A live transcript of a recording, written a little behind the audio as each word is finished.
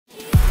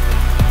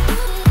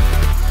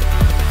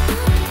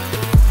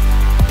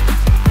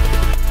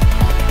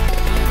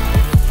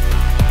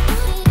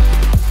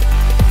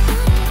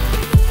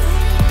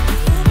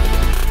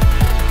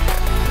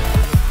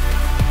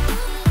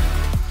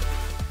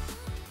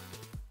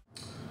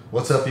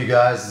What's up, you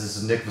guys? This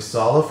is Nick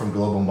Vasallo from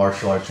Global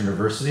Martial Arts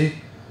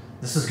University.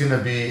 This is going to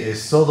be a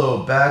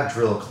solo bag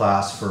drill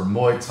class for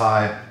Muay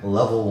Thai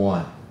Level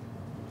 1.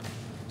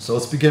 So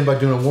let's begin by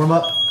doing a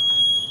warm-up.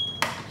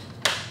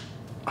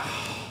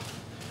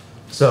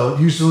 So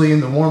usually in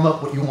the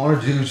warm-up, what you want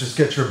to do is just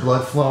get your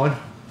blood flowing,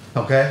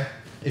 okay?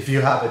 If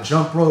you have a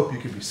jump rope, you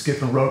could be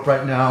skipping rope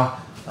right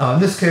now. In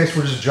this case,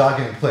 we're just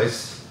jogging in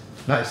place,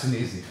 nice and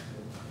easy.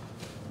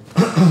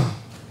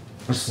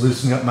 Just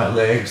loosening up my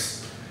legs.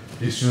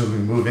 You should be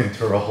moving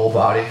through our whole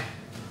body.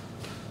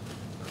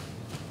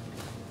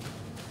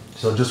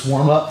 So just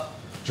warm up,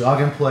 jog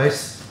in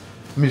place.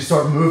 When you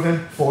start moving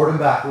forward and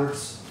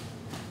backwards.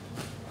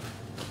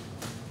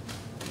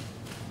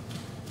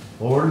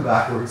 Forward and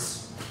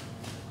backwards.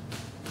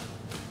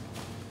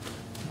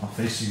 I'll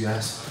face you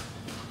guys.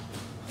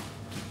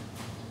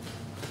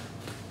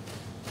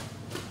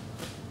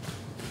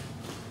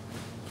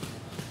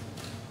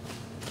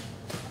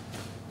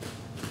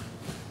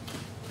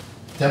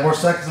 Ten more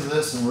seconds of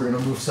this and we're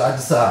going to move side to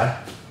side.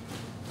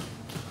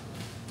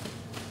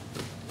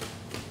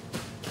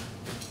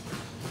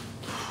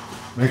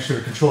 Make sure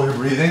to control your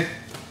breathing.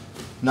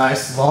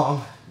 Nice,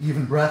 long,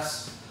 even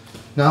breaths.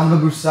 Now I'm going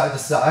to move side to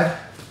side.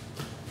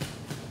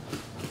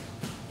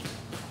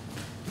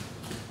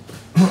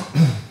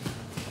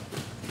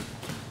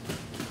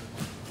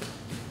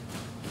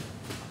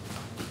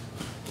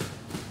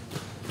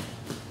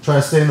 Try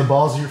to stay in the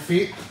balls of your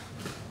feet.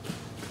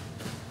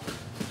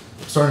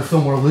 Starting to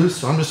feel more loose,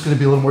 so I'm just going to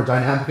be a little more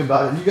dynamic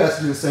about it. And you guys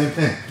do the same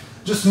thing.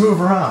 Just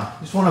move around.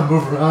 You just want to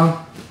move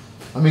around.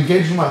 I'm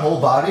engaging my whole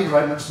body,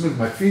 right? I'm not just moving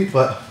my feet,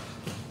 but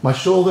my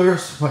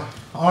shoulders, my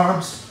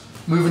arms,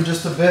 moving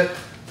just a bit.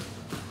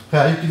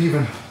 Yeah, you can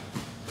even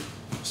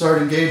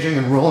start engaging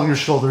and rolling your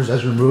shoulders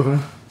as you're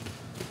moving.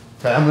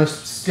 Okay, I'm going to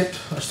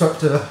start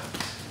to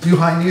do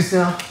high knees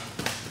now.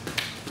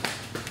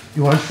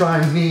 You want to try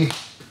and knee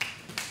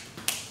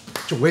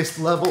to waist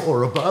level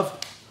or above.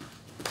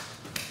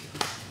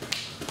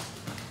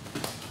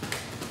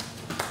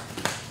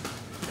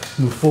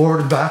 Move forward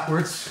and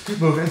backwards.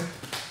 Keep moving.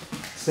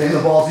 Stay in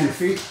the balls of your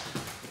feet.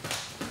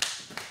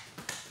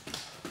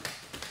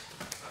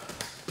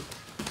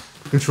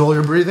 Control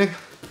your breathing.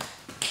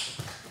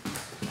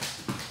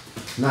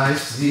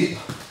 Nice, deep,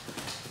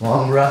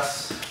 long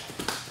breaths.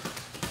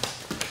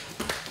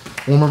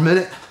 One more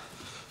minute.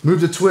 Move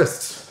to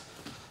twists.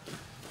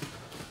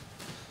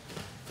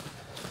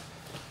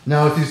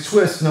 Now with these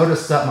twists,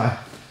 notice that my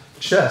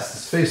chest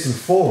is facing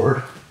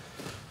forward,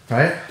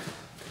 right?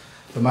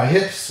 But my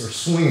hips are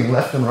swinging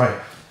left and right.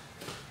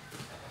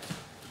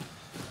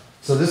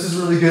 So this is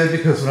really good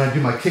because when I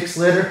do my kicks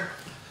later,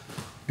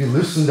 be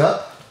loosened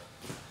up.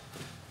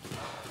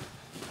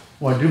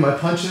 When I do my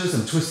punches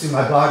and twisting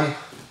my body,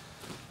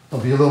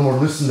 I'll be a little more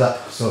loosened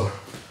up. So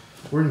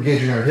we're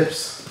engaging our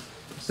hips,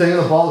 staying in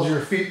the balls of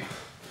your feet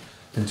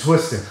and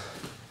twisting.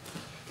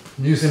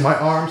 I'm using my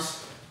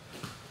arms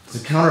as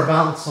a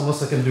counterbalance,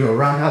 almost like I'm doing a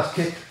roundhouse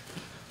kick.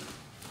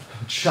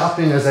 I'm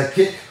chopping as I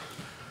kick.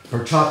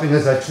 Or chopping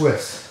as I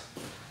twist.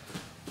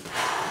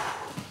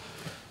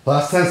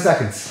 Last 10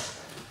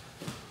 seconds.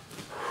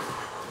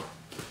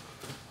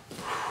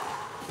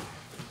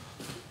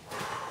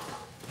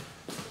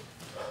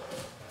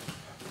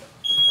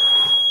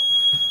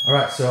 All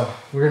right, so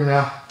we're gonna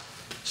now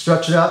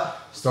stretch it out.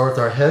 Start with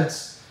our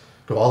heads,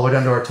 go all the way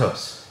down to our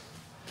toes.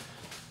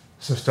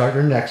 So start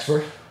your necks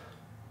first.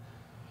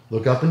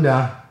 Look up and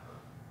down.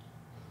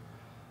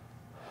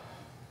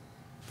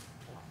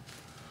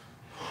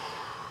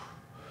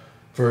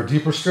 For a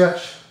deeper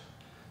stretch,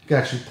 you can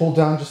actually pull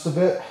down just a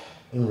bit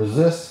and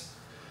resist,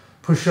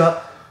 push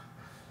up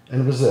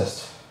and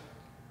resist.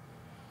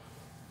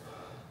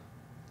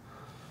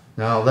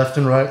 Now left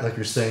and right like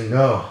you're saying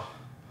no.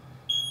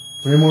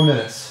 3 more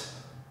minutes.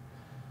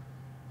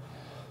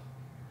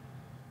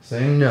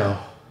 Saying no.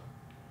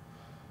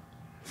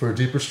 For a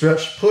deeper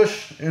stretch,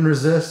 push and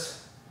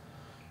resist.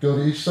 Go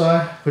to each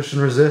side, push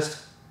and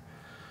resist.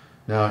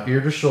 Now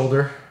ear to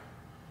shoulder.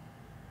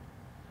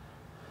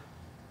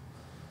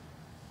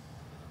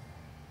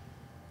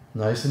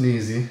 Nice and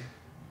easy. You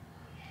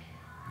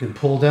can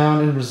pull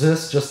down and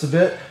resist just a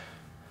bit.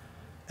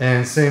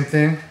 And same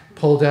thing,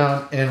 pull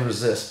down and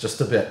resist just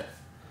a bit.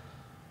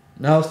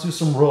 Now let's do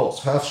some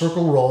rolls, half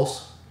circle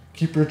rolls.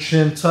 Keep your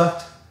chin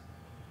tucked.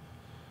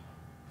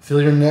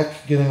 Feel your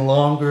neck getting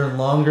longer and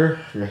longer.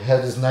 Your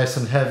head is nice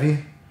and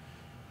heavy.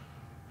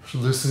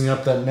 Loosening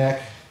up that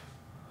neck.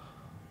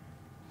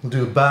 We'll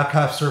do back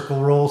half circle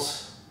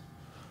rolls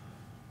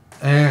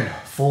and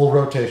full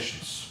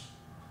rotations.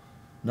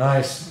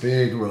 Nice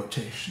big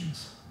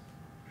rotations.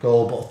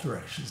 Go both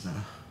directions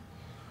now.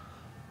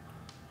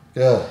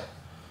 Good.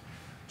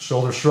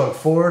 Shoulder shrug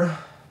forward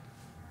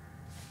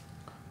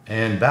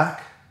and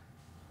back.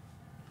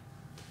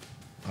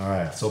 All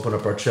right, let's open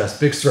up our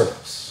chest. Big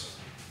circles.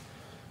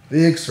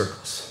 Big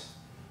circles.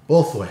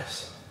 Both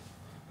ways.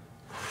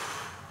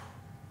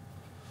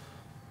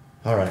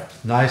 All right,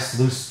 nice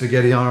loose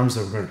spaghetti arms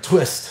that we're going to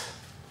twist.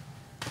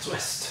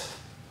 Twist.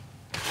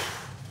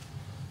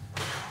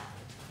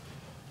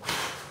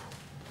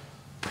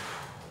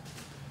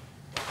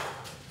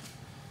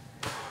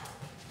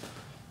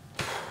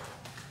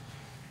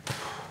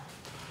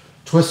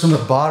 Twist from the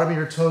bottom of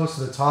your toes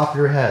to the top of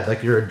your head,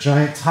 like you're a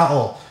giant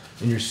towel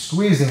and you're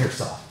squeezing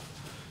yourself.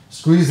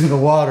 Squeezing the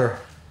water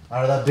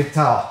out of that big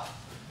towel.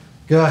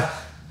 Good.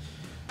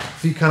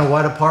 Feet kind of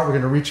wide apart. We're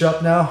going to reach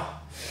up now.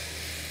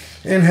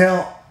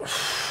 Inhale.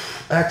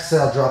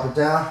 Exhale, drop it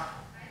down.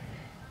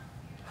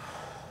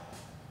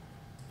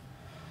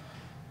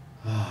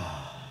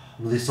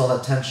 Release all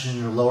that tension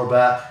in your lower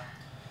back.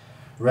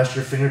 Rest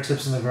your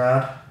fingertips in the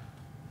ground.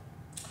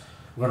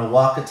 We're going to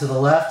walk it to the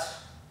left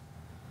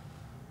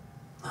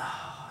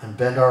and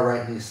bend our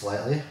right knee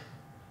slightly.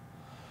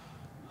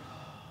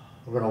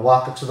 We're going to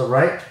walk it to the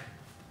right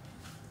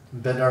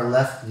and bend our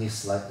left knee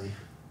slightly.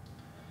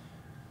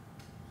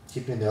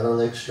 Keeping the other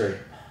leg straight.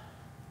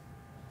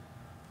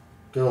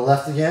 Go to the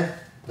left again.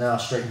 Now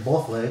straighten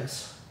both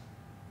legs.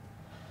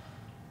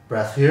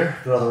 Breath here.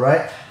 Go to the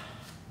right.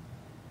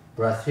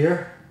 Breath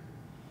here.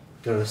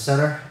 Go to the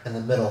center and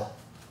the middle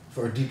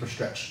for a deeper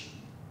stretch.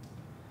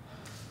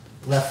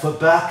 Left foot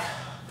back.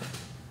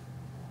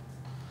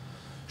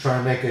 Try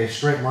and make a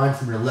straight line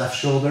from your left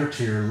shoulder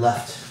to your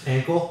left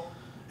ankle.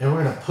 And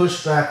we're going to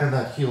push back on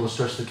that heel to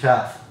stretch the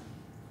calf.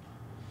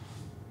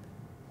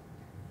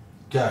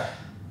 Good.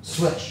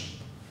 Switch.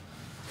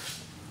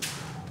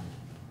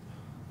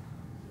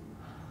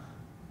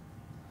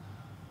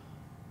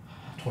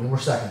 Twenty more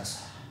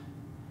seconds.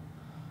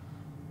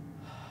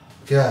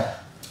 Good.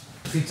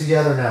 Feet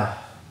together now.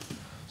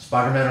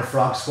 Spider-Man or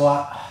frog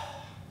squat.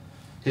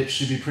 Hips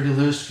should be pretty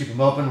loose. Keep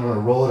them open. We're going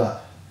to roll it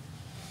up.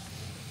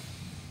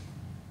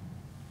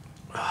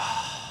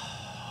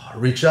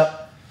 Reach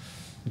up.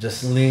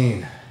 Just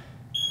lean.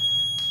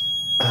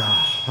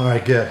 All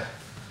right, good.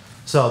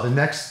 So the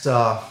next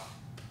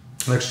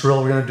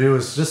drill we're going to do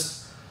is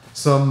just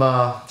some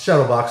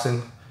shadow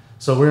boxing.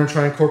 So we're going to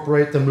try and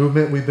incorporate the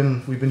movement we've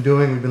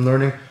been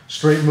learning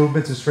straight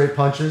movements and straight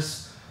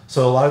punches.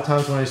 So a lot of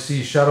times when I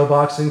see shadow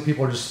boxing,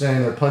 people are just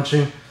standing there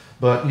punching,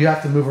 but you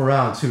have to move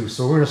around too.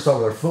 So we're going to start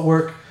with our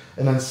footwork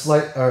and then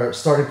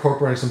start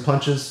incorporating some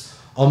punches.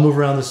 I'll move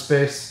around the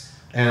space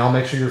and I'll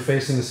make sure you're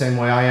facing the same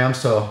way I am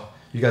so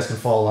you guys can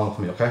follow along with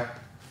me, okay?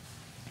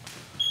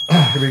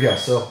 Here we go.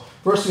 So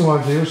first thing you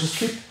want to do is just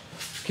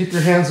keep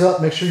your hands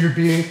up. Make sure you're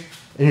being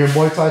in your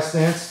Muay Thai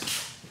stance,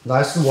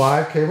 nice and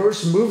wide. Okay, we're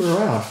just moving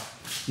around.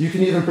 You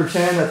can even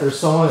pretend that there's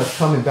someone that's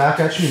coming back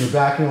at you and you're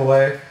backing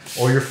away,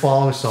 or you're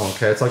following someone,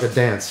 okay? It's like a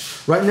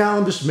dance. Right now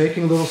I'm just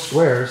making little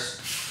squares,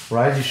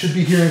 right? You should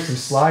be hearing some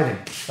sliding.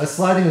 That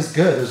sliding is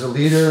good. There's a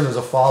leader and there's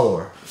a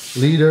follower.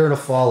 Leader and a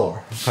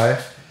follower,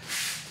 okay?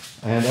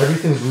 And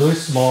everything's really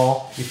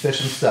small,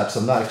 efficient steps.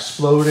 I'm not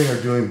exploding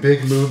or doing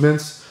big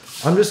movements.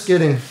 I'm just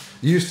getting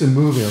used to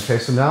moving, okay?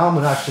 So now I'm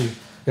actually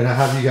gonna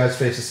have you guys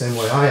face the same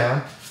way I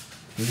am.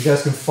 And you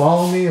guys can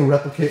follow me and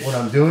replicate what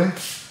I'm doing,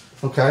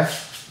 okay?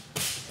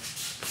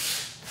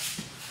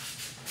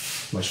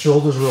 My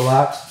shoulders are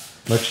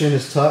relaxed, my chin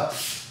is tucked,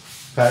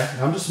 okay?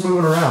 And I'm just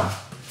moving around.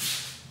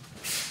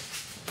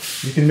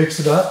 You can mix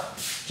it up,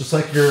 just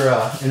like you're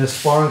in a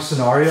sparring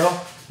scenario.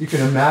 You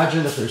can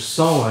imagine that there's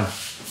someone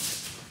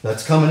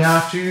that's coming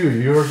after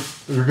you, or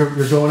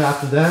you're going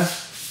after them,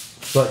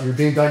 but you're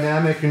being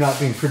dynamic, you're not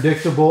being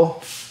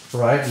predictable,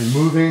 right? You're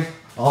moving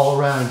all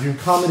around, doing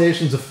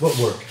combinations of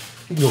footwork.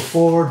 You can go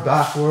forward,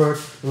 backward,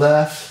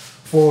 left,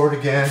 forward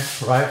again,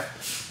 right?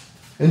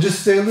 And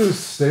just stay loose,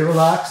 stay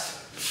relaxed.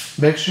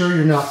 Make sure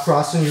you're not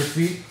crossing your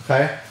feet,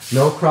 okay?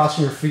 No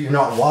crossing your feet, you're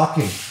not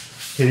walking.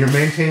 Okay, you're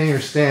maintaining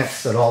your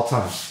stance at all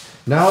times.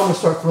 Now I'm gonna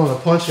start throwing a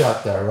punch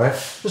out there, right?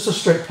 Just a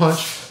straight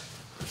punch.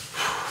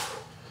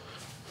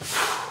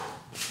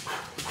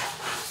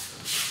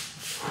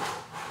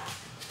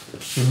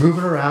 You're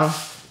moving around.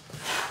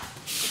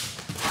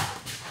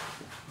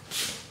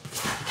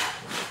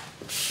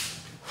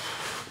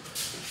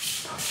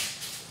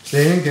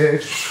 Stay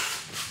engaged.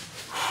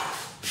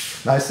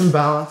 Nice and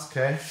balanced,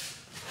 okay?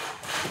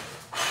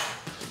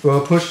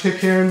 Throw a push kick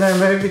here and there,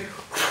 maybe.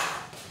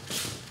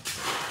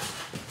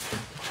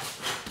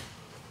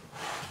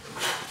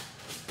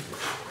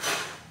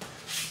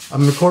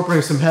 I'm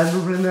incorporating some head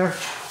movement in there,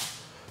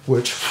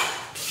 which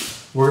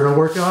we're gonna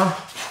work on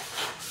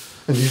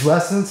in these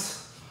lessons.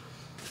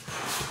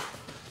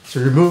 So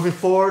you're moving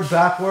forward,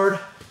 backward,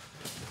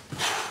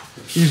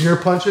 using your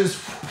punches.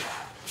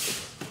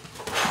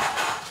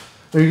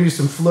 Or you can use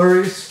some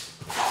flurries.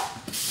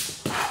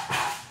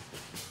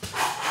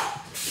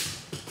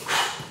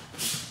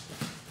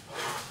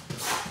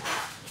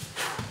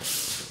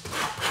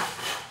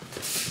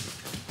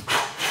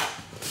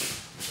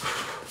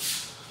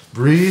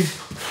 Breathe.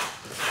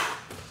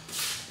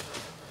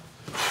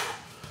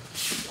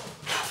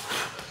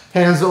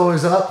 Hands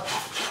always up.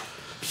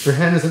 If your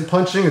hand isn't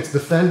punching, it's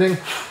defending.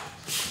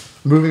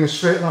 Moving in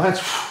straight lines.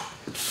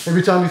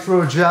 Every time you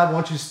throw a jab, I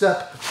want you to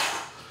step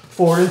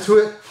forward into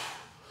it.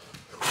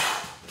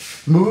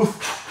 Move.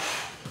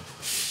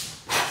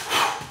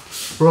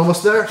 We're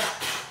almost there.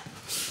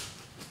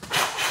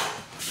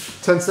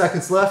 10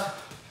 seconds left.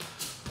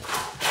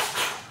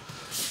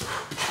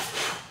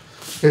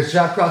 Here's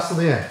jab cross to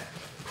the end.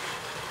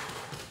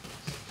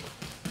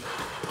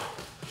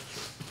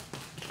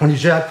 When you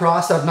jab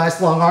cross, have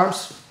nice long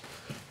arms.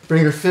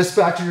 Bring your fist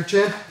back to your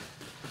chin.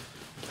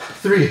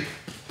 3,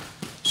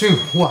 2,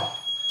 1.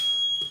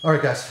 All right,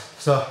 guys.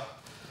 So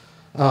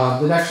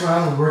the next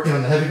round, we're working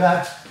on the heavy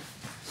bag.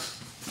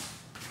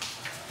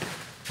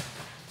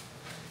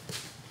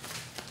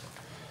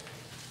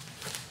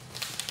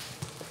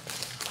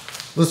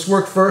 Let's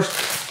work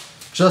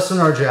first just on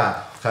our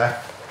jab, okay?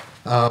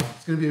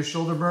 It's gonna be a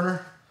shoulder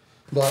burner,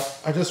 but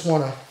I just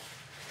wanna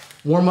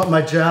warm up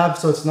my jab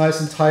so it's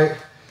nice and tight,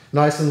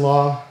 nice and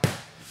long,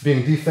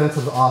 being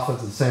defensive and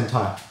offensive at the same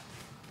time,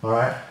 all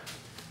right?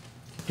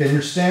 Get in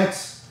your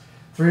stance,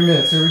 3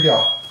 minutes, here we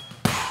go.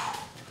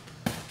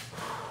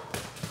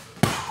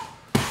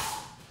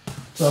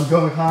 So I'm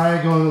going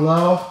high, going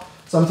low.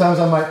 Sometimes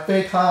I might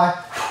fake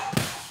high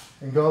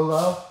and go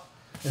low.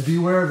 And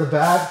beware of the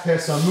bag. Okay,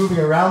 so I'm moving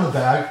around the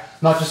bag,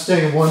 not just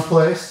staying in one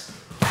place.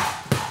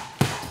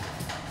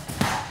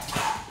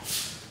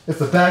 If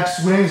the bag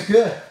swings,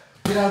 good.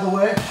 Get out of the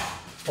way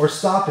or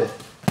stop it.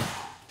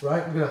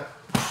 Right? I'm gonna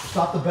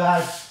stop the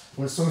bag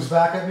when it swings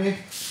back at me.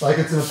 Like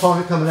it's an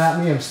opponent coming at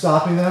me, I'm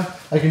stopping them.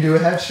 I can do a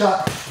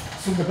headshot,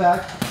 swing the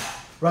bag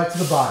right to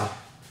the body.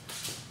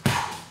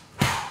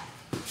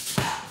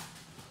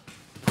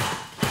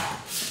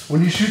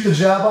 When you shoot the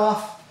jab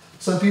off,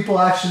 some people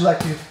actually like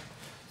to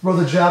throw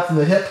the jab from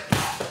the hip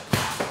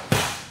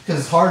because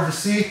it's hard to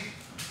see,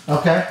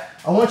 okay?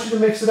 I want you to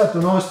mix it up.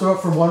 Don't always throw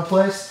it from one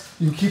place.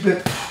 You can keep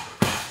it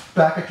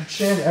back at your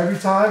chin every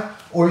time,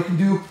 or you can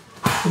do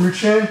from your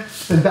chin,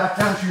 then back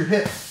down to your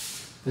hip.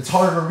 It's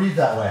harder to read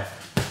that way,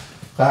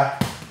 okay?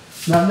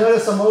 Now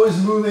notice I'm always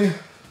moving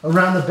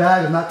around the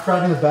bag. I'm not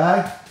crowding the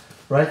bag,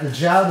 right? The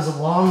jab is a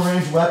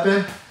long-range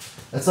weapon.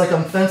 It's like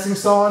I'm fencing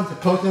someone to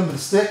poke them with a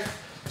stick.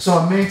 So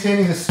I'm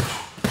maintaining this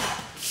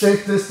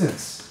safe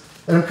distance.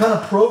 And I'm kind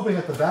of probing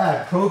at the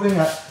bag, probing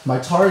at my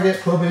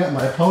target, probing at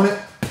my opponent,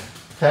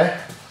 okay?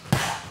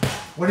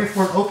 Waiting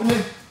for an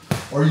opening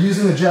or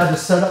using the jab to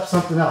set up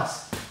something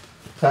else,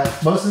 okay?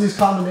 Most of these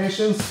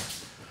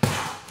combinations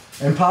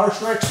and power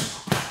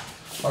strikes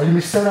are gonna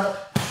be set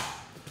up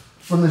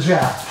from the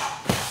jab.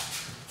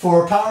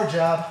 For a power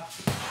jab,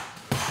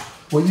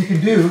 what you can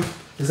do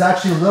is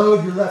actually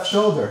load your left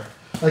shoulder,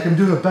 like I'm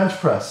doing a bench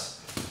press.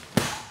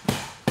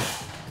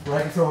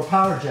 Right, and throw a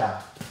power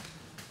jab.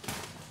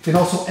 You can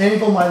also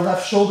angle my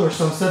left shoulder,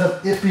 so instead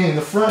of it being in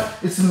the front,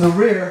 it's in the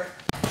rear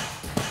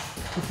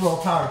to throw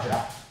a power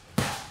jab.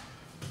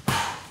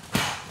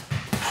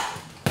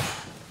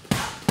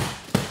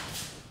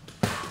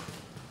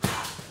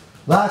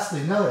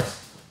 Lastly,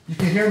 notice, you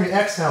can hear me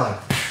exhaling.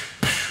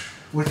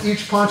 With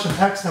each punch,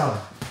 I'm exhaling,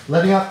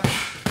 letting up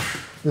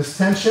this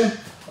tension,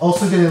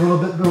 also getting a little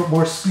bit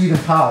more speed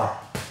and power.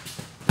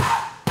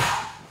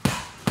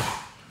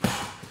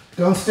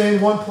 Don't stay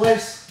in one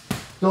place.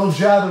 Don't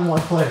jab in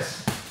one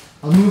place.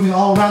 I'm moving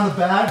all around the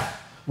bag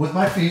with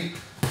my feet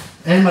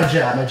and my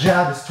jab. My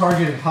jab is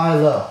targeting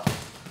high-low.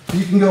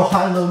 You can go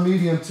high-low,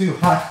 medium too,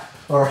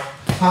 or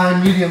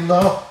high, medium,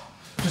 low,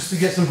 just to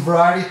get some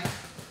variety.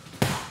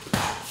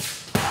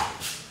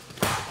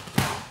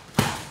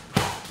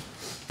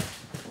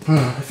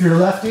 If you're a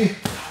lefty,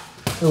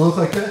 it'll look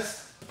like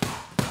this.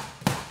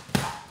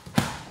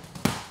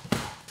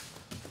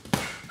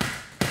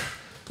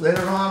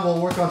 Later on,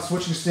 we'll work on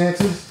switching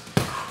stances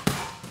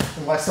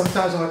and why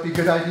sometimes it might be a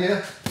good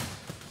idea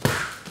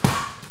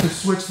to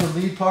switch the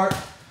lead part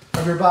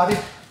of your body,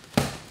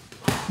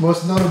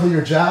 most notably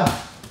your jab.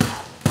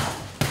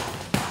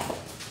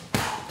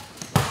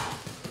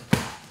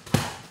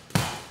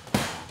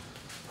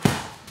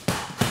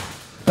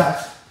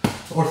 That's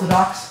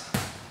orthodox.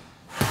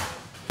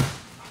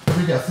 Here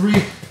we go,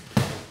 3,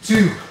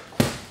 2,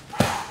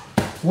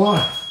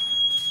 1.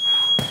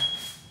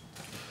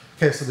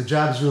 Okay, so the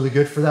jab is really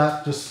good for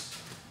that. Just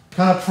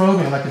kind of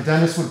probing like a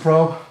dentist would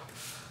probe,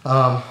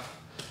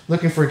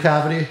 looking for a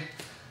cavity.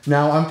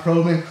 Now I'm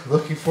probing,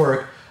 looking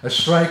for a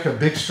strike, a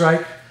big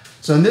strike.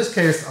 So in this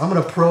case, I'm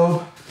gonna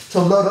probe to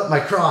load up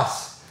my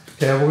cross.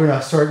 Okay, we're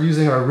gonna start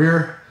using our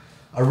rear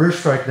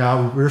strike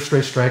now, rear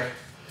straight strike,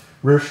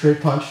 rear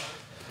straight punch.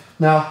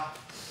 Now,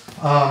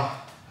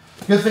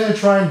 good thing to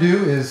try and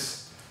do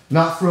is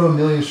not throw a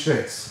million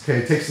straights. Okay,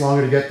 it takes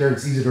longer to get there,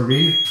 it's easy to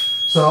read.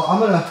 So I'm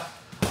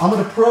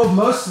gonna probe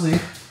mostly,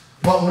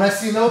 but when I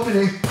see an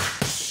opening,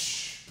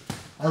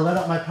 I let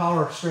out my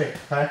power straight,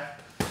 okay?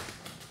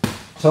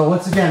 So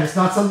once again, it's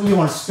not something you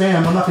want to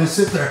spam. I'm not gonna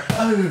sit there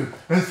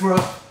and throw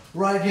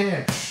right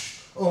hand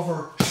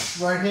over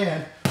right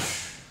hand,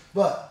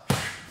 but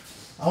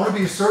I want to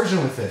be a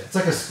surgeon with it. It's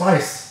like a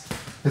spice.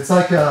 It's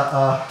like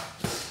a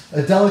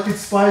delicate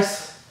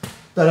spice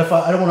that if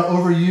I don't want to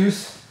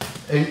overuse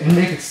and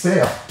make it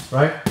stale,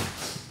 right?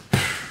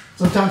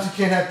 Sometimes you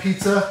can't have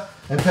pizza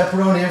and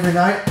pepperoni every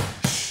night.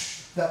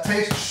 That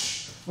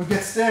taste would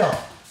get stale.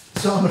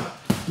 So I'm gonna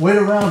wait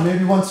around.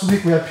 Maybe once a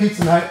week we have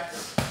pizza night.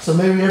 So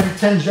maybe every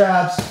 10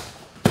 jabs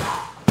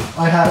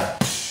I have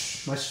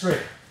my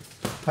straight,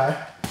 okay?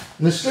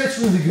 And the straight's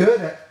really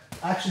good at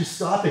actually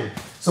stopping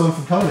someone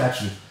from coming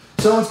at you.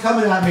 Someone's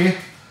coming at me,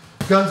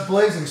 guns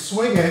blazing,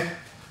 swinging.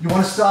 You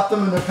want to stop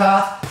them in their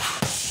path.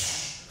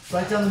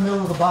 Right down the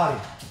middle of the body.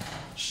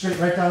 Straight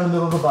right down the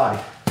middle of the body.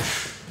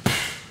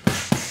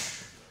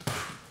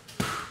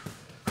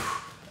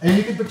 And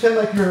you can pretend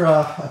like you're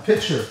a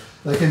pitcher.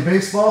 Like in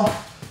baseball,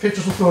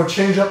 pitchers will throw a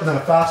changeup and then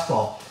a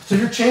fastball. So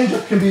your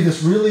changeup can be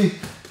this really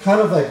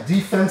kind of like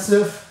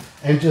defensive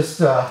and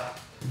just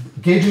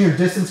gauging your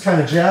distance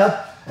kind of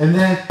jab. And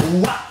then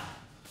whap,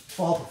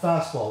 fall the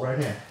fastball right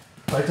in.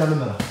 Right down the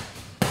middle.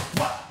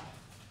 Whap.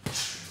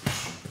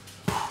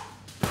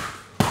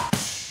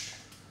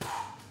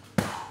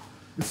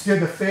 It's good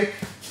to fake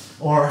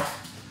or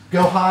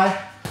go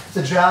high, it's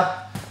a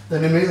jab,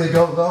 then immediately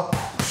go low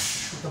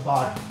with the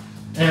body.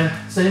 And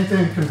same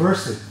thing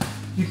conversely.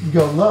 You can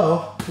go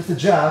low with the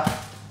jab,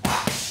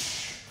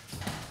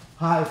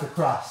 high with the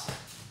cross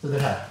to the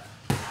head.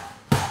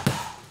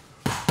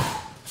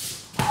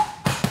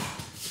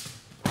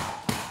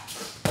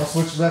 I'll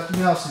switch lefty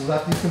now so the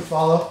lefties can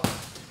follow.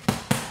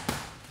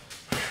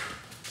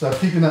 So I'm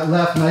keeping that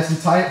left nice and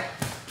tight,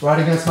 right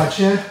against my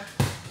chin.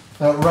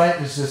 That right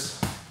is just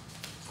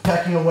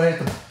pecking away at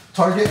the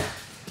target.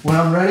 When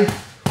I'm ready,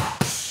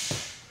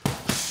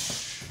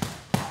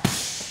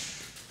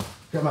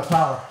 get my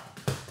power.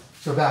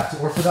 Go back to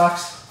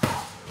orthodox.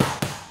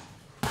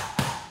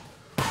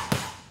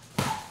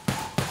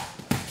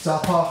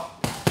 Southpaw.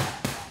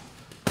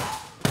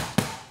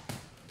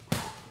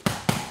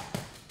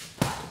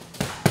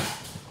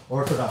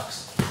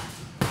 Orthodox.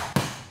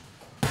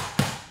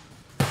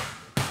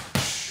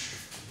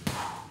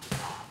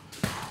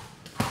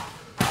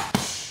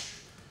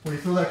 When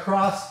you feel that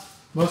cross,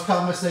 most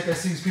common mistake I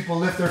see is people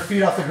lift their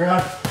feet off the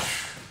ground.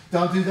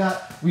 Don't do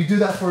that. We do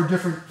that for a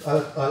different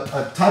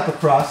a type of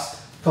cross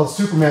called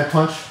Superman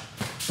punch.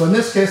 So in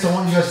this case, I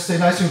want you guys to stay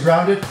nice and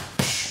grounded in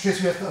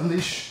case we have to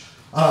unleash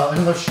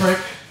another strike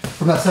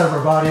from that side of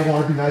our body. I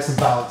want to be nice and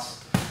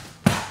balanced.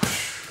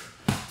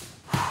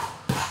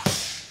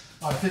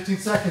 All right, 15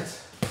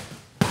 seconds.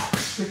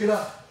 Pick it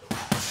up.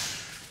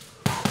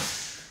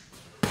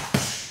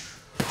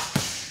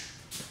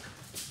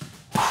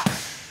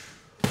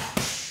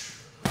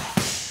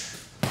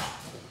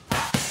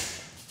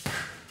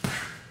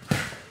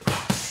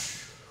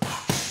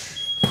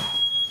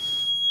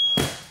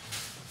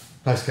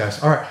 Nice,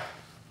 guys. All right.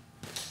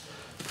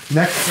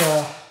 Next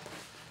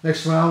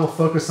round, we'll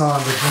focus on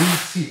the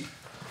glute teep.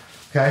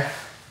 Okay.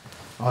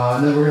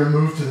 And then we're going to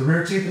move to the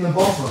rear teep and the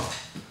ball throw.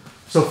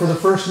 So for the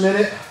first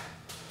minute,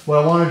 what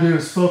I want to do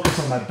is focus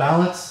on my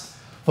balance,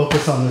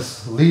 focus on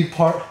this lead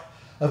part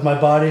of my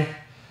body,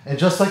 and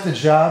just like the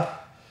jab,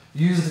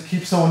 use it to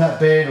keep someone at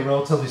bay in a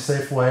relatively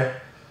safe way.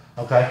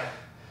 Okay.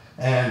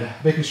 And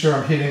making sure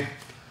I'm hitting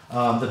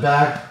the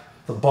bag,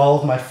 the ball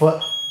of my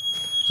foot.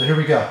 So here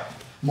we go.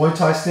 Muay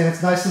Thai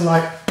stance, nice and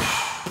light.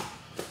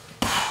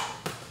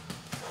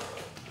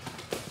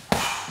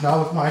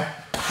 Now with my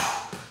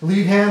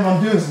lead hand, what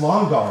I'm doing is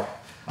long guard.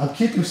 I'm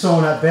keeping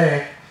someone at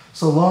bay.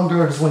 So long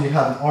guard is when you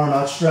have an arm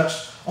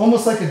outstretched,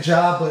 almost like a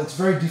jab, but it's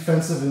very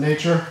defensive in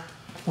nature.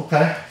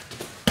 Okay.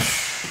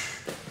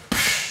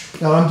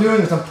 Now what I'm doing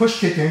is I'm push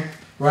kicking,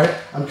 right?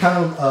 I'm kind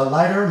of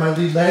lighter, my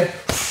lead leg,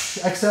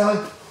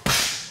 exhaling,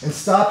 and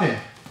stopping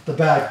the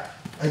bag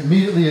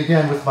immediately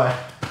again with my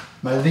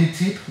lead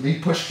teep,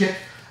 lead push kick,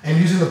 and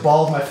using the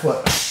ball of my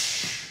foot.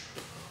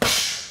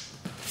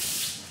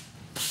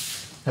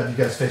 Have you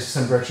guys face the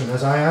same direction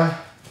as I am?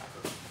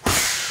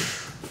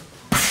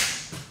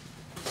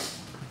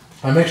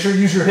 And make sure you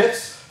use your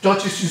hips. Don't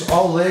just use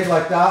all leg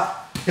like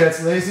that. Okay,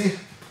 it's lazy.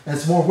 And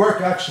it's more work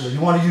actually. You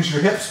want to use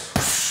your hips.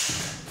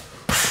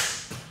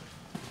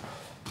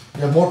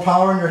 You have more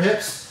power in your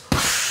hips.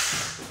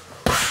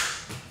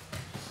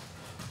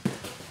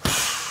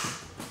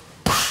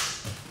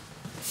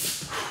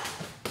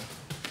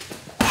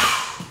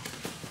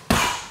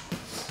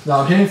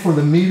 Now I'm hitting for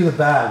the meat of the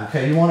bag,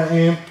 okay? You want to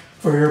aim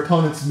for your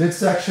opponent's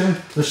midsection,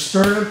 the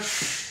sternum,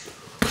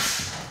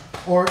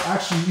 or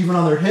actually even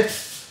on their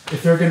hips.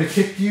 If they're going to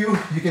kick you,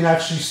 you can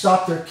actually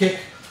stop their kick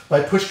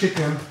by push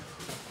kicking them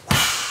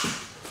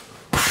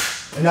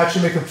and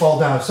actually make them fall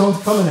down. If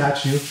someone's coming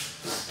at you,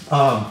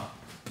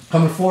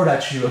 coming forward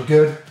at you, a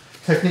good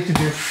technique to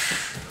do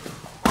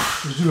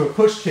is do a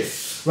push kick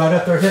right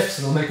at their hips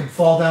and it'll make them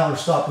fall down or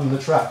stop them in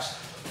the tracks.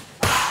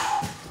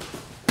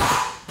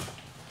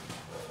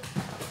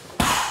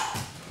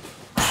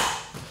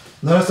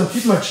 Notice I'm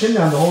keeping my chin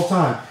down the whole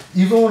time.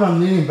 Even when I'm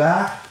leaning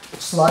back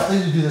slightly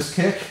to do this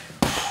kick,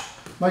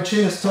 my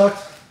chin is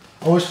tucked,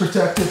 always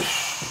protected.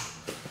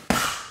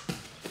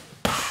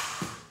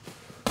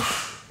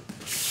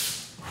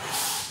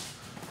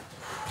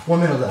 1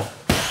 minute left.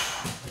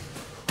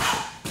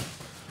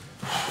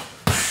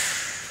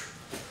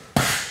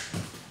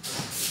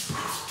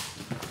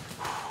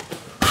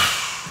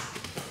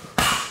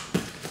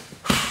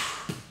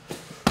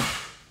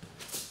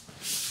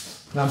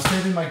 Now I'm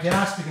saving my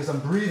gas because I'm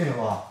breathing a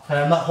lot. And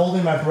I'm not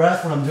holding my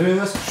breath when I'm doing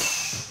this.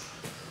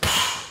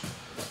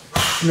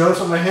 Notice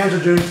what my hands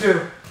are doing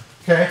too.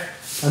 Okay?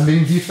 I'm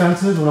being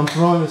defensive when I'm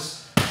throwing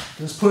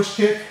this push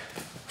kick.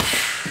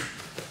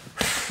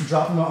 I'm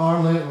dropping my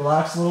arm, letting it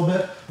relax a little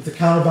bit with the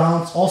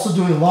counterbalance. Also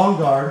doing long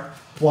guard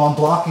while I'm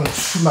blocking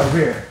my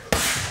rear.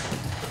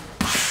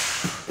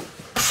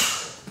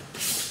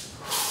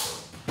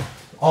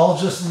 all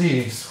just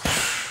leads.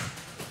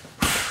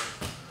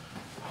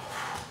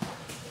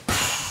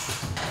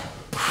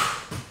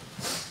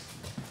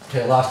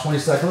 Okay, last 20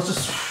 seconds.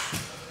 Let's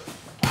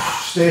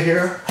just stay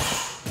here,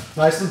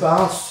 nice and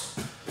balanced.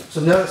 So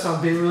notice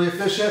I'm being really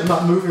efficient. I'm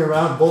not moving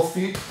around both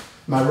feet.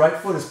 My right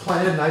foot is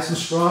planted nice and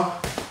strong,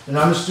 and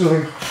I'm just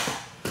doing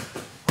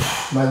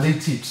my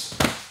lead teeps.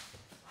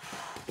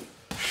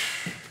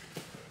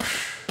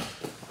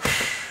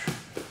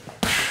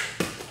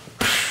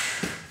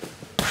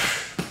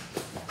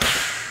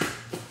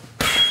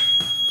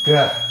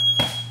 Good.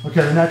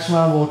 Okay, the next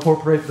round we'll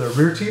incorporate the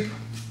rear teep.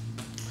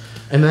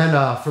 And then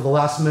for the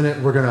last minute,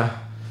 we're gonna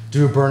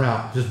do a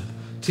burnout. Just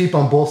teep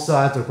on both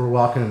sides like we're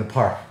walking in the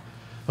park.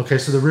 Okay,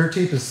 so the rear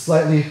teep is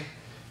slightly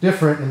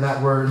different in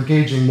that we're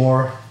engaging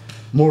more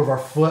of our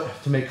foot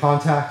to make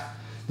contact.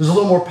 There's a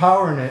little more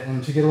power in it,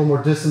 and to get a little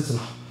more distance and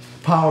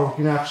power, we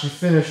can actually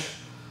finish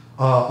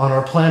on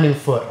our planting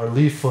foot, our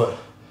lead foot,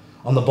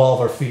 on the ball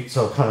of our feet.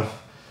 So kind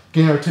of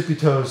getting our tippy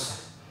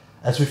toes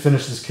as we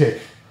finish this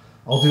kick.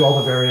 I'll do all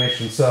the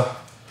variations. So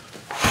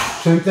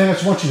same thing, I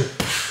just want you to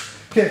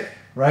kick,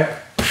 right?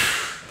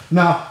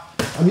 Now,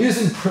 I'm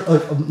using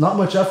not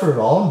much effort at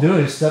all. All I'm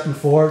doing is stepping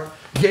forward,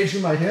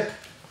 engaging my hip,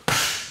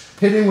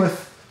 hitting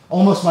with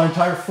almost my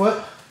entire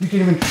foot. You can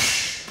even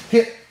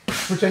hit,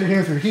 pretend you're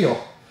hitting with your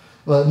heel.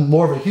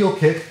 More of a heel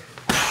kick.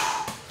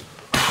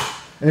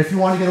 And if you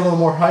want to get a little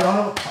more height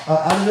on it,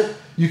 out of it,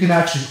 you can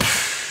actually,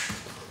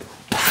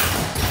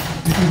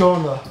 you can go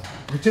on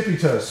your tippy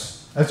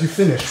toes as you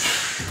finish.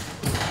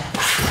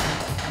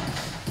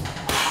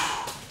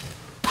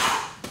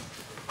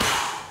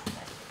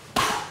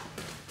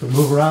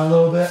 Move around a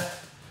little bit.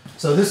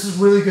 So this is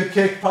a really good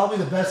kick, probably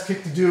the best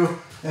kick to do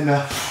in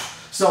a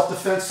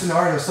self-defense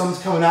scenario. If someone's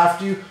coming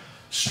after you,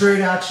 straight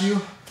at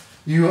you,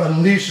 you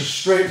unleash a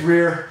straight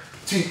rear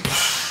teep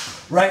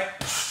right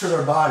to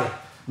their body.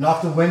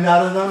 Knock the wind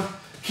out of them,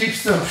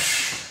 keeps them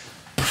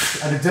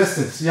at a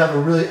distance. You have a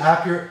really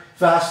accurate,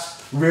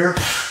 fast rear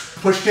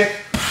push kick.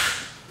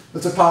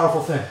 That's a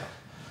powerful thing.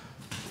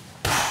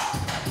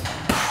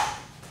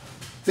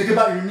 Think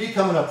about your knee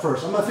coming up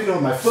first. I'm not thinking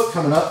about my foot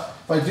coming up.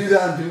 If I do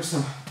that, I'm doing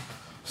some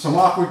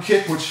awkward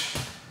kick, which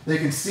they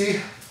can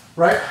see,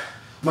 right?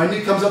 My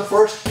knee comes up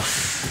first,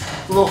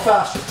 a little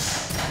faster.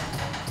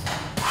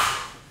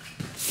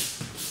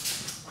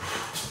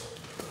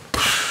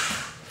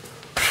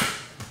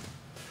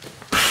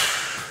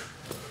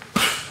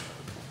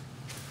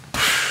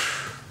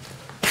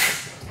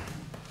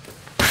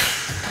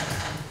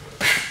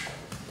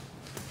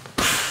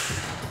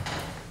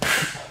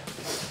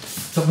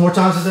 Couple more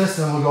times of this,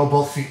 then we'll go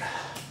both feet.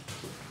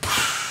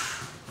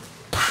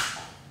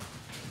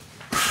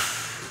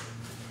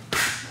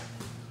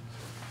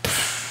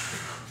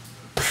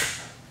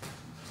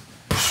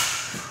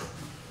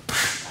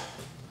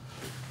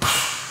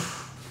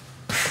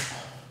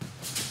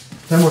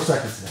 Ten more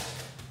seconds there.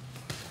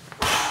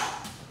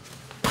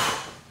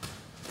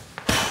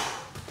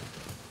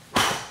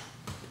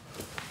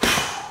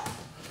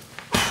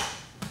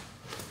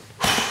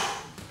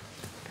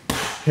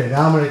 Okay,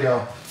 now I'm going to go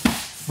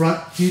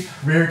front teep,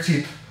 rear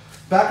teep,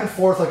 back and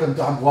forth like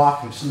I'm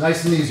walking, just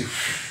nice and easy.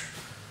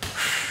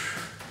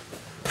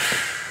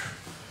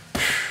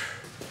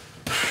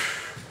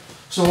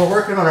 So we're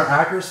working on our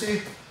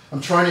accuracy. I'm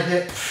trying to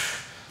hit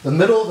the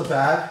middle of the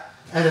bag,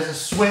 and as it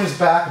swings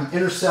back, I'm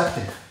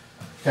intercepting.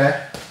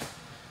 Okay?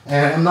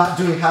 And I'm not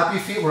doing happy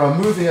feet where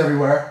I'm moving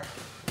everywhere.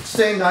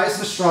 Staying nice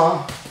and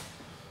strong.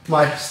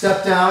 My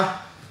step down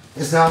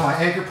is now my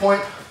anchor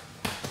point.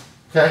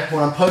 Okay?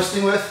 When I'm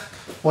posting with,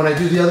 when I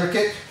do the other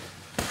kick.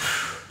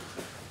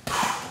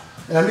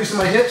 And I'm using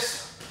my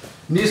hips,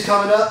 knees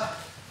coming up.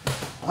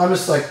 I'm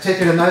just like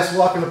taking a nice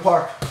walk in the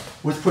park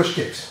with push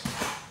kicks.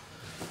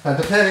 And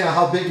depending on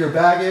how big your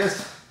bag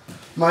is,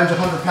 mine's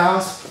 100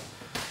 pounds.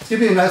 It's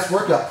gonna be a nice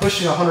workout,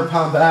 pushing a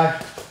 100-pound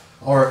bag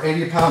or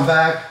 80-pound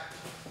bag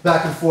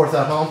back and forth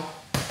at home.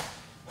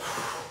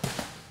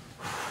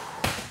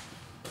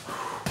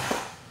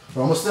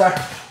 We're almost there.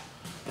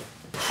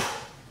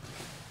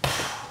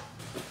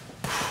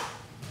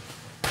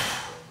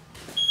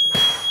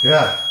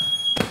 Good.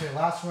 Okay,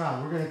 last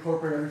round. We're going to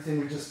incorporate everything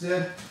we just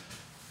did.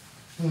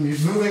 We're going to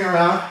be moving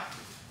around,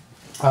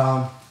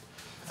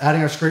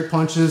 adding our straight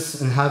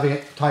punches and having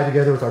it tied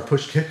together with our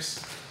push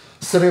kicks.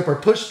 Setting up our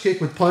push kick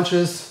with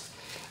punches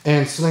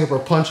and setting up our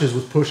punches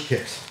with push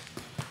kicks.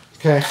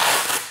 Okay?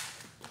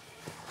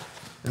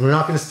 And we're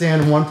not going to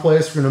stand in one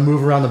place. We're going to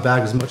move around the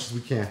bag as much as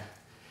we can.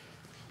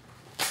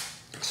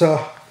 So,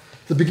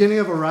 at the beginning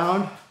of a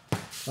round,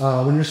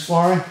 when you're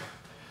sparring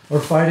or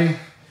fighting,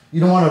 you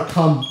don't want to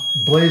come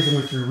blazing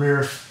with your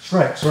rear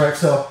strikes, right?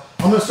 So,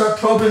 I'm going to start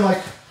probing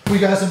like we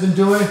guys have been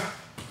doing,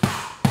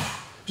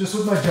 just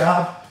with my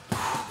jab.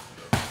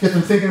 Get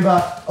them thinking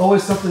about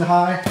always something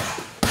high.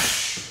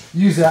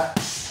 Use that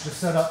to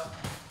set up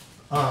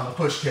a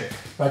push kick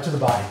right to the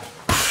body.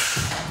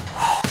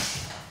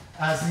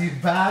 As the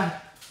bag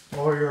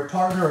or your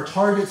partner or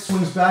target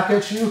swings back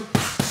at you,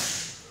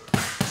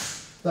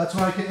 that's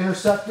when I can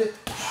intercept it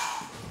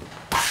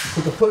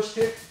with a push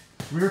kick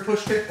rear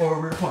push kick or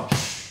rear punch.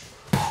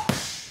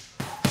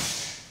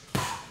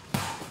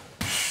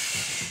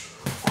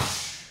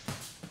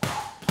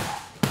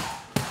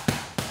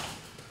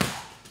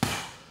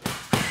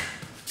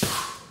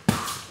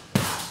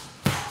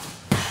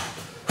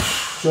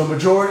 So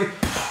majority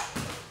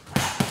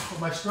of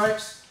my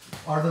strikes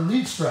are the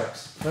lead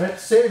strikes, right?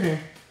 Saving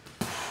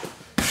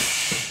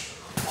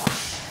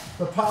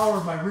the power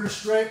of my rear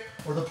straight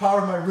or the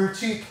power of my rear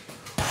teep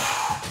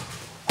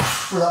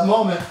for that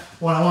moment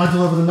when I want to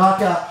deliver the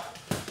knockout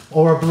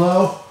or a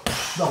blow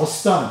that will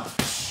stun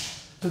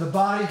to the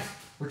body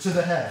or to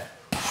the head.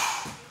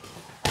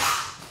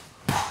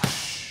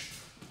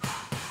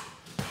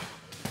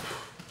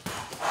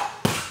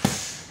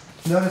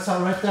 Notice how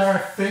right there I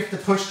faked the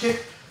push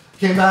kick,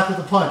 came back with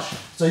a punch.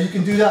 So you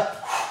can do that.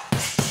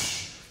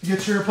 You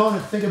get your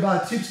opponent, think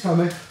about a Teep's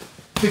coming,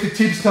 think a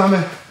Teep's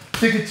coming,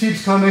 think a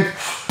Teep's coming,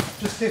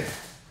 just kick.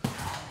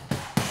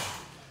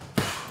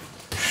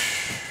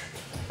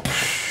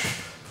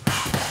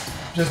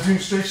 Just doing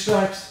straight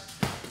strikes,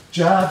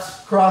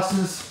 jabs,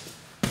 crosses,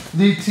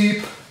 lead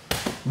teep,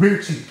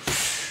 rear teep.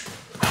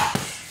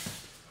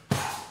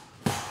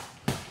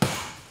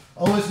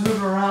 Always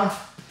moving around,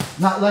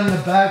 not letting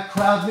the bag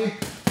crowd me.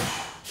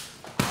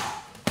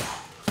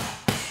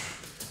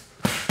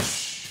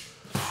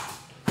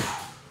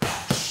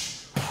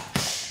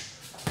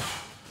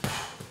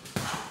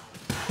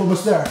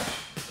 Almost there.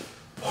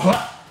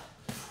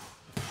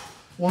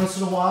 Once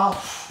in a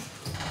while,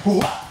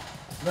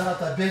 let out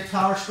that big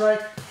power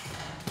strike.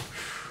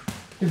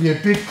 Give you a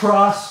big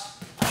cross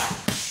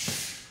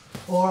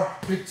or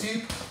big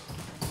teep.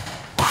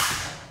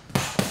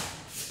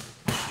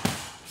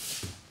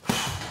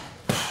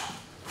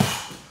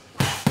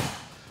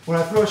 When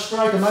I throw a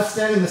strike, I'm not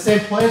standing in the same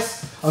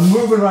place. I'm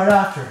moving right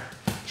after.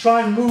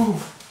 Try and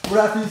move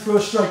right after you throw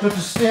a strike. Don't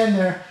just stand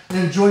there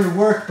and enjoy your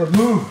work, but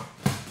move.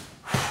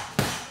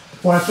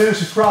 When I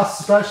finish a cross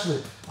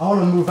especially, I want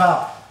to move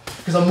out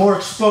because I'm more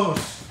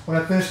exposed. When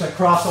I finish that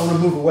cross, I want to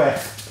move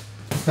away.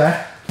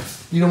 Okay?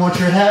 You don't want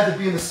your head to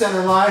be in the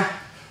center line.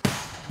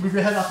 Move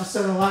your head off the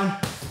center line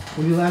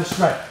when you land a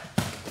strike.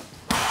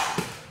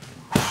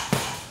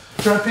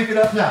 Try to pick it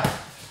up now.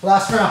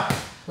 Last round.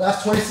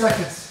 Last 20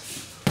 seconds.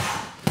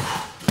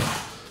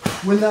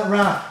 Win that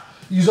round.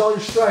 Use all your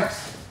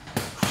strikes.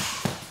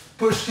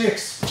 Push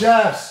kicks,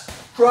 jabs,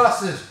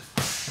 crosses.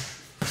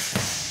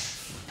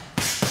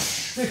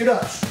 Pick it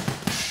up.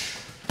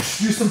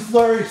 Use some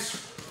flurries.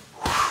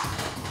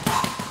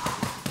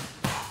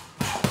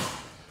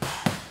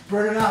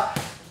 Burn it out.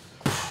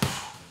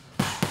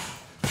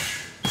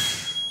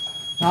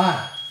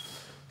 9.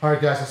 All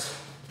right, guys, let's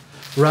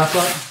wrap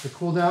up the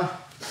cool down.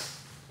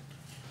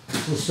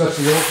 We'll stretch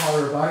the lower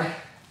part of our body.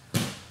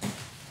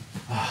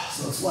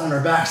 So let's lie on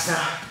our backs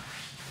now.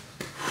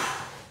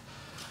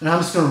 And I'm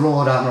just gonna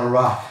roll it out in a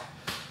rock.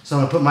 So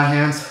I'm gonna put my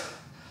hands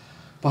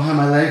behind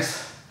my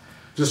legs,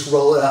 just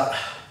roll it out.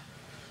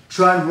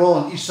 Try and roll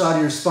on each side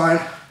of your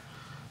spine,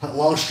 that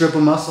long strip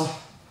of muscle.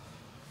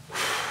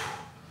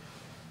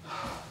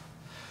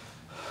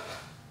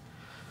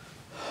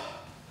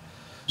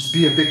 Just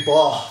be a big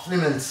ball, 3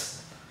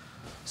 minutes.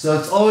 So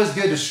it's always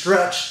good to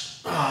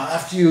stretch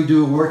after you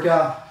do a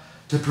workout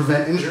to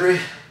prevent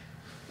injury.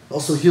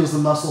 Also heals the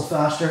muscle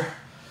faster.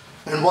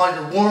 And while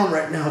you're warm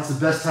right now, it's the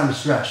best time to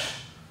stretch.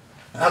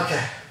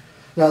 Okay,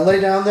 now lay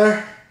down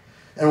there,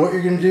 and what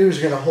you're gonna do is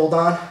you're gonna hold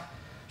on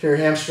to your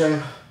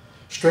hamstring,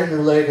 straighten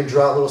your leg, and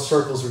draw little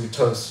circles with your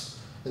toes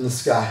in the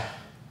sky.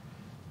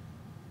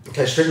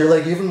 Okay, straighten your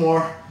leg even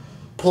more,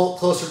 pull it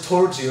closer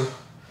towards you,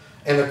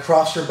 and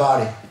across your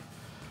body.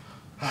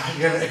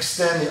 You're gonna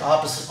extend the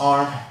opposite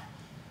arm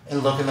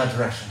and look in that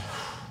direction.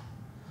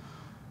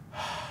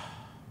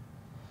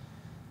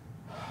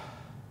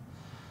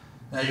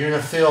 Now you're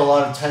gonna feel a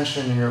lot of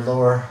tension in your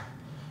lower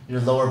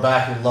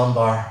back, your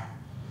lumbar.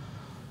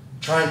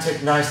 Try and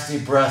take nice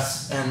deep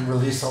breaths and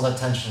release all that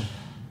tension.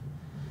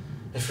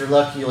 If you're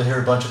lucky, you'll hear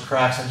a bunch of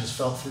cracks. I just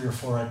felt 3 or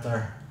 4 right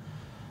there.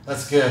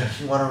 That's good.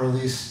 You wanna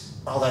release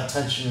all that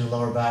tension in your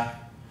lower back.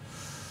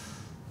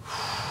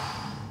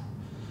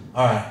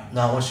 All right,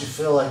 now once you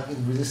feel like you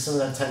release some of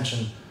that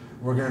tension,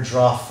 we're gonna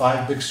draw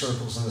 5 big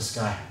circles in the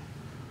sky.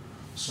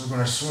 So we're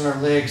gonna swing our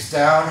legs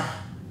down,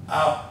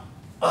 out,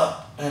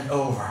 up, and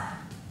over.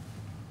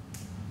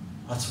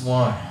 That's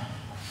 1,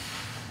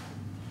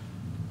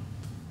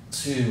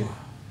 2,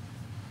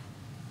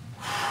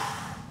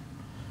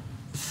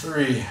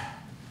 3,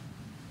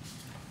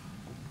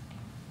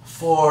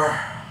 4,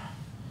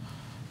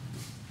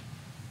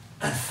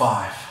 and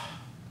 5.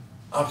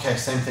 Okay,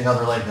 same thing,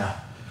 other leg now.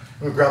 I'm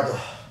gonna grab the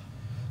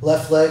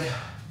left leg,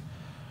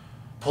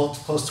 pull it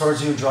close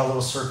towards you, and draw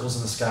little circles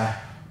in the sky.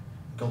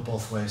 Go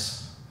both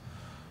ways.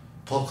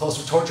 Pull it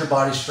closer towards your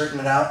body, straighten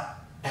it out,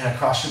 and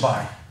across your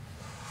body.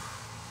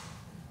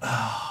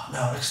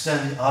 Now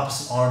extend the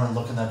opposite arm and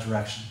look in that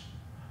direction.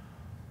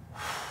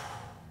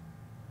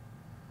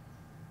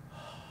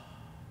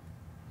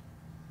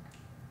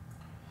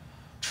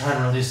 Try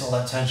and release all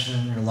that tension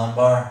in your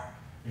lumbar,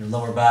 your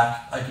lower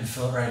back. I can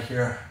feel it right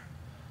here.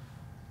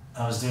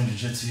 I was doing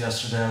jiu-jitsu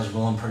yesterday. I was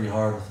rolling pretty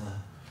hard with a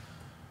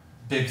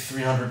big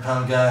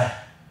 300-pound guy.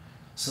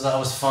 So that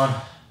was fun.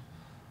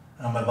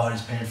 And my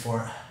body's paying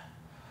for it.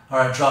 All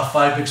right, draw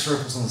 5 big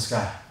circles in the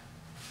sky.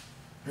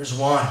 Here's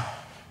 1,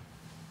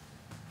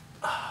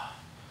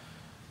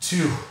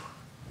 2,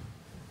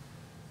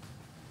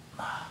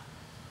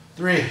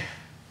 3,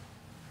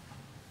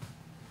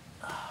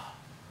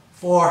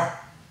 4,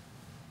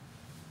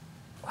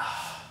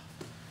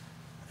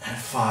 and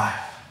 5.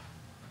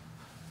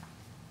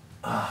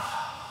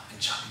 Good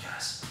job, you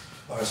guys.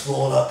 All right, let's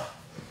roll it up.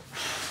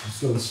 Let's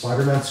go to the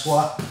Spider-Man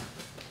squat.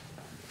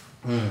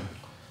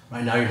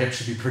 Right now your hips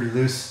should be pretty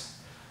loose.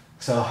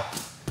 So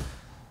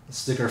let's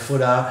stick our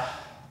foot out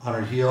on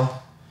our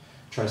heel.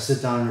 Try to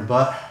sit down on your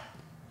butt.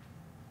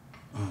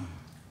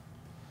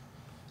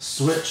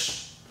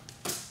 Switch.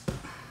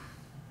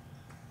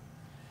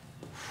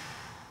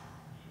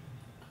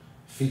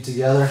 Feet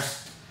together.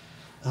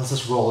 And let's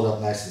just roll it up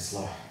nice and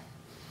slow.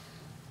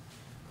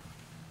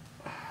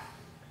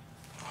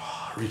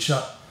 Reach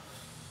up.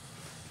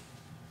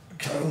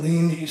 Kind of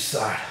lean to each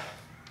side.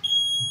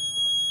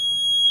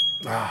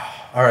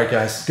 All right,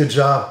 guys. Good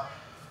job.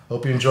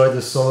 Hope you enjoyed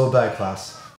this solo bag class.